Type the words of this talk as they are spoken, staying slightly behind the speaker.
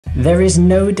There is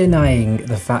no denying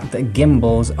the fact that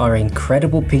gimbals are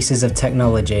incredible pieces of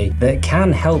technology that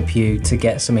can help you to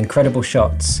get some incredible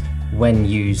shots when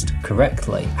used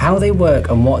correctly. How they work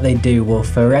and what they do will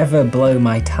forever blow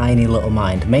my tiny little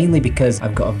mind, mainly because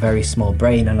I've got a very small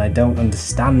brain and I don't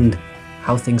understand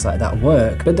how things like that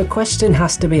work. But the question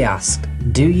has to be asked,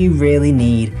 do you really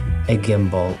need a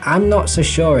gimbal? I'm not so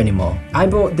sure anymore. I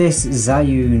bought this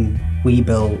MotionVFX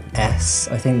S,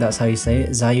 I think that's how you say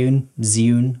it,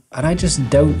 Zhiyun, and I just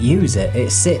don't use it.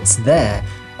 It sits there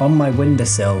on my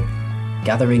windowsill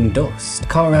gathering dust.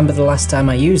 Can't remember the last time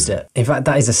I used it. In fact,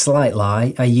 that is a slight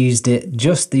lie. I used it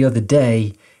just the other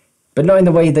day, but not in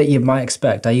the way that you might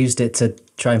expect. I used it to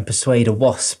try and persuade a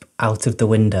wasp out of the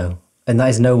window. And that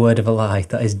is no word of a lie,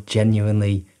 that is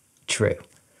genuinely true.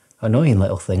 Annoying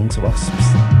little things,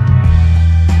 wasps.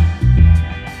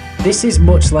 This is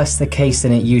much less the case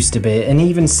than it used to be, and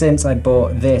even since I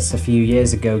bought this a few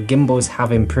years ago, gimbals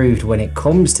have improved when it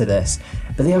comes to this,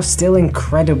 but they are still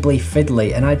incredibly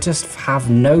fiddly and I just have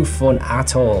no fun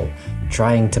at all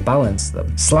trying to balance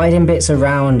them. Sliding bits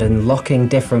around and locking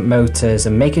different motors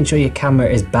and making sure your camera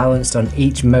is balanced on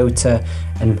each motor,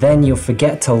 and then you'll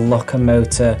forget to lock a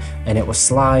motor and it will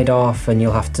slide off and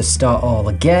you'll have to start all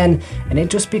again, and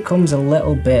it just becomes a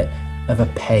little bit of a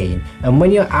pain. And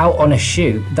when you're out on a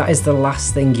shoot, that is the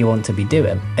last thing you want to be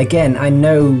doing. Again, I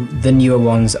know the newer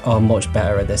ones are much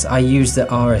better at this. I use the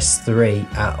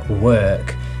RS3 at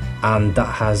work and that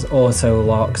has auto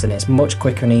locks and it's much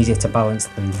quicker and easier to balance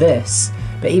than this.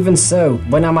 But even so,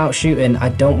 when I'm out shooting, I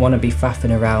don't want to be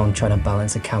faffing around trying to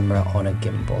balance a camera on a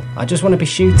gimbal. I just want to be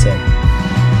shooting.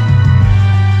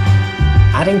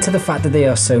 Adding to the fact that they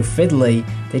are so fiddly,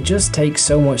 they just take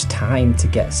so much time to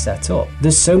get set up.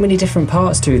 There's so many different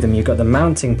parts to them. You've got the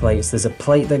mounting plates, there's a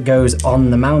plate that goes on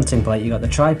the mounting plate, you've got the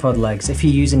tripod legs. If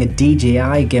you're using a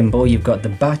DJI gimbal, you've got the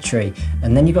battery,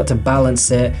 and then you've got to balance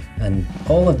it and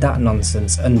all of that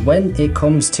nonsense. And when it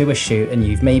comes to a shoot and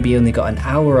you've maybe only got an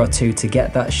hour or two to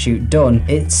get that shoot done,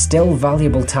 it's still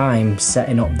valuable time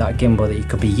setting up that gimbal that you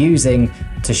could be using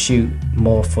to shoot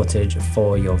more footage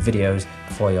for your videos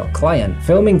for your client.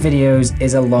 Filming videos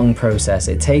is a long process.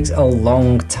 It takes a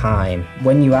long time.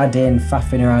 When you add in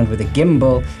faffing around with a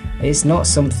gimbal, it's not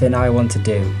something I want to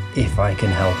do if I can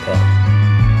help it.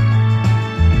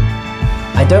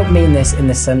 I don't mean this in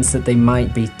the sense that they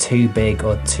might be too big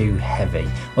or too heavy,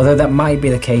 although that might be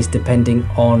the case depending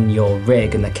on your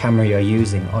rig and the camera you're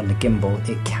using. On the gimbal,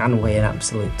 it can weigh an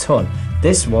absolute ton.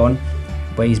 This one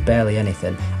weighs barely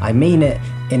anything. I mean it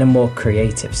in a more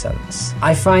creative sense.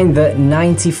 I find that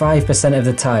 95% of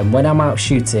the time when I'm out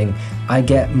shooting, I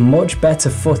get much better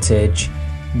footage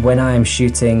when I'm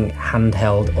shooting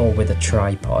handheld or with a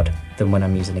tripod than when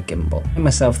I'm using a gimbal. I find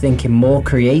myself thinking more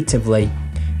creatively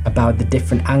about the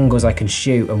different angles I can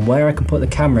shoot and where I can put the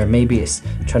camera. Maybe it's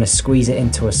trying to squeeze it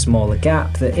into a smaller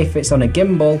gap that if it's on a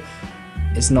gimbal,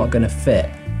 it's not going to fit.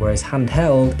 Whereas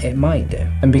handheld, it might do.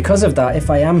 And because of that,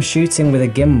 if I am shooting with a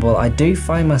gimbal, I do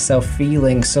find myself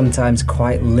feeling sometimes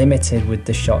quite limited with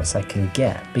the shots I can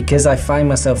get, because I find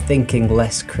myself thinking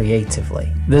less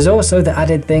creatively. There's also the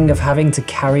added thing of having to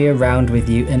carry around with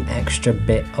you an extra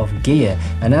bit of gear.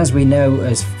 And as we know,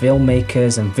 as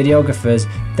filmmakers and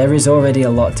videographers, there is already a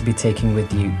lot to be taking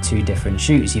with you to different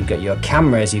shoots. You've got your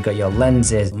cameras, you've got your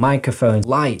lenses, microphones,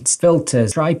 lights,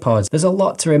 filters, tripods. There's a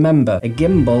lot to remember. A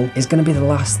gimbal is going to be the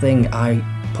last thing I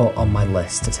put on my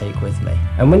list to take with me.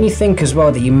 And when you think as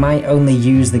well that you might only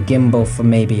use the gimbal for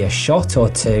maybe a shot or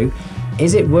two,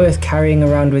 is it worth carrying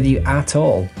around with you at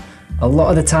all? A lot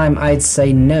of the time I'd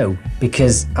say no,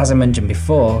 because as I mentioned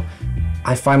before,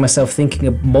 I find myself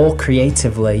thinking more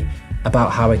creatively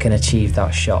about how I can achieve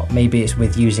that shot. Maybe it's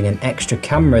with using an extra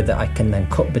camera that I can then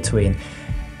cut between.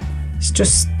 It's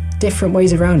just different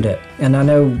ways around it, and I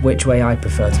know which way I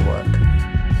prefer to work.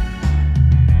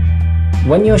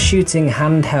 When you're shooting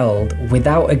handheld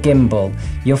without a gimbal,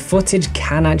 your footage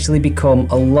can actually become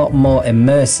a lot more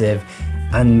immersive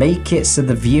and make it so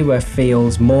the viewer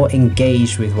feels more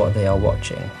engaged with what they are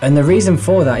watching. And the reason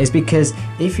for that is because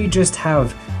if you just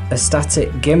have a static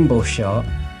gimbal shot,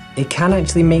 it can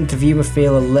actually make the viewer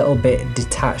feel a little bit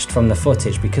detached from the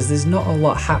footage because there's not a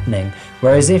lot happening.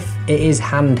 Whereas if it is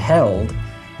handheld,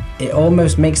 it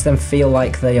almost makes them feel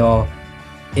like they are,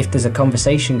 if there's a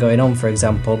conversation going on, for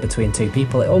example, between two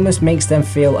people, it almost makes them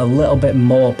feel a little bit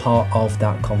more part of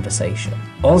that conversation.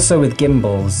 Also with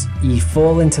gimbals, you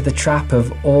fall into the trap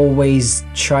of always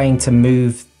trying to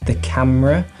move the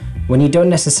camera when you don't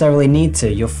necessarily need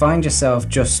to. You'll find yourself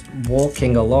just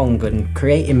walking along and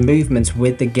creating movements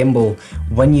with the gimbal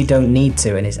when you don't need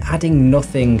to, and it's adding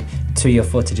nothing to your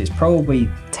footage. It's probably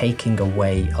taking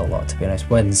away a lot, to be honest,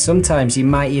 when sometimes you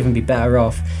might even be better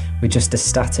off with just a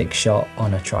static shot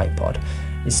on a tripod.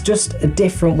 It's just a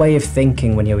different way of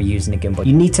thinking when you're using a gimbal.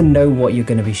 You need to know what you're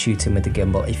going to be shooting with the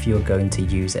gimbal if you're going to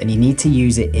use it, and you need to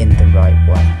use it in the right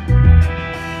way.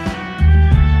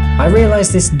 I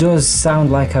realise this does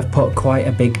sound like I've put quite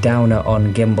a big downer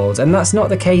on gimbals, and that's not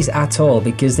the case at all,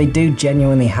 because they do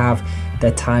genuinely have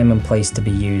their time and place to be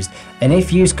used, and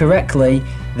if used correctly,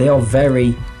 they are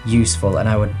very useful, and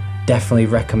I would definitely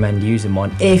recommend using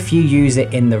one if you use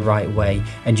it in the right way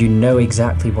and you know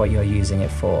exactly what you're using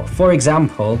it for. For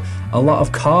example, a lot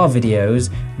of car videos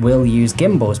will use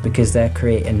gimbals because they're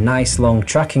creating nice long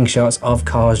tracking shots of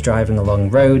cars driving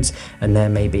along roads, and they're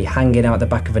maybe hanging out the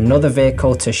back of another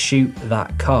vehicle to shoot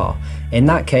that car. In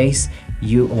that case,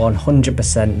 you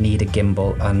 100% need a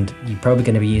gimbal, and you're probably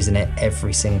going to be using it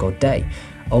every single day.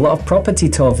 A lot of property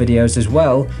tour videos as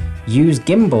well use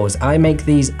gimbals. I make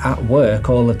these at work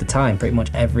all of the time, pretty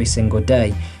much every single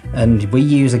day, and we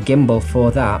use a gimbal for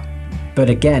that.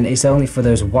 But again, it's only for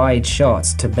those wide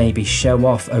shots to maybe show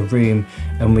off a room,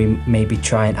 and we maybe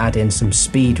try and add in some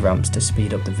speed ramps to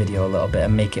speed up the video a little bit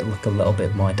and make it look a little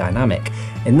bit more dynamic.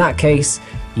 In that case,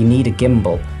 you need a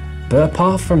gimbal. But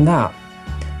apart from that,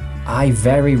 I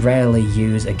very rarely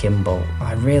use a gimbal.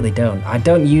 I really don't. I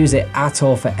don't use it at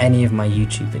all for any of my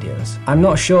YouTube videos. I'm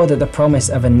not sure that the promise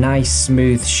of a nice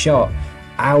smooth shot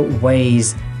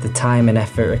outweighs the time and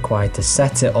effort required to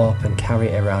set it up and carry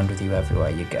it around with you everywhere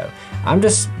you go.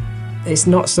 It's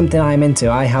not something I'm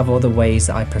into. I have other ways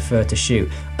that I prefer to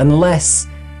shoot, unless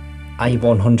I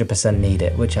 100% need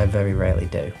it, which I very rarely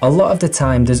do. A lot of the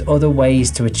time there's other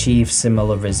ways to achieve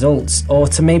similar results, or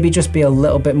to maybe just be a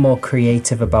little bit more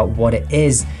creative about what it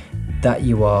is that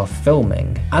you are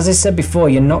filming. As I said before,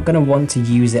 you're not going to want to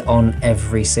use it on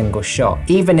every single shot,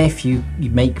 even if you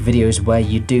make videos where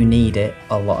you do need it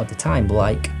a lot of the time,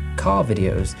 like car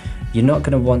videos. You're not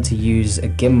going to want to use a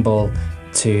gimbal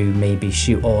to maybe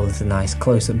shoot all of the nice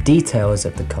close-up details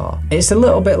of the car. It's a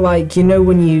little bit like, you know,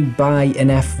 when you buy an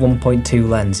f1.2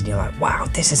 lens and you're like, wow,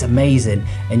 this is amazing,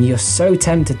 and you're so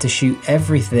tempted to shoot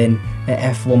everything at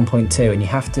f1.2, and you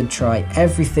have to try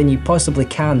everything you possibly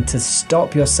can to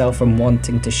stop yourself from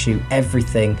wanting to shoot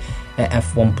everything at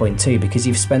f1.2 because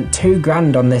you've spent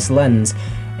 $2,000 on this lens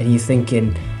and you're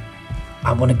thinking,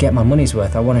 I want to get my money's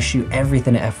worth. I want to shoot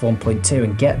everything at f1.2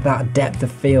 and get that depth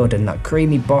of field and that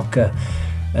creamy bokeh,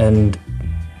 and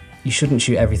you shouldn't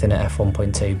shoot everything at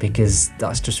f1.2 because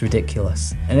that's just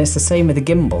ridiculous. And it's the same with a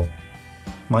gimbal.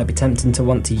 Might be tempting to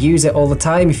want to use it all the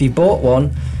time if you bought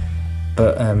one,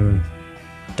 but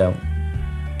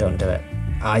don't do it.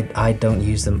 I don't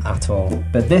use them at all.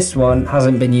 But this one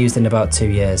hasn't been used in about 2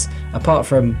 years, apart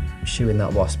from shooting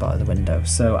that wasp out of the window.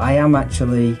 So I am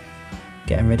actually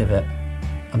getting rid of it.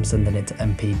 I'm sending it to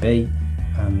MPB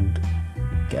and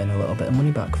getting a little bit of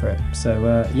money back for it.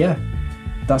 So yeah,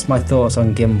 that's my thoughts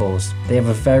on gimbals. They have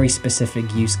a very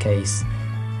specific use case,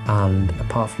 and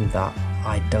apart from that,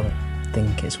 I don't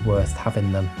think it's worth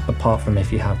having them, apart from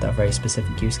if you have that very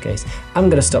specific use case. I'm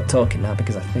going to stop talking now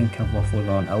because I think I've waffled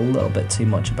on a little bit too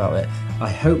much about it. I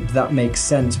hope that makes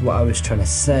sense what I was trying to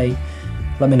say.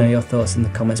 Let me know your thoughts in the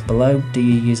comments below. Do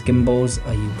you use gimbals?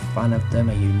 Are you a fan of them?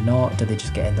 Are you not? Do they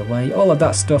just get in the way? All of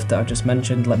that stuff that I've just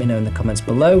mentioned, let me know in the comments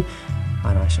below,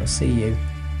 and I shall see you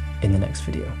in the next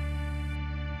video.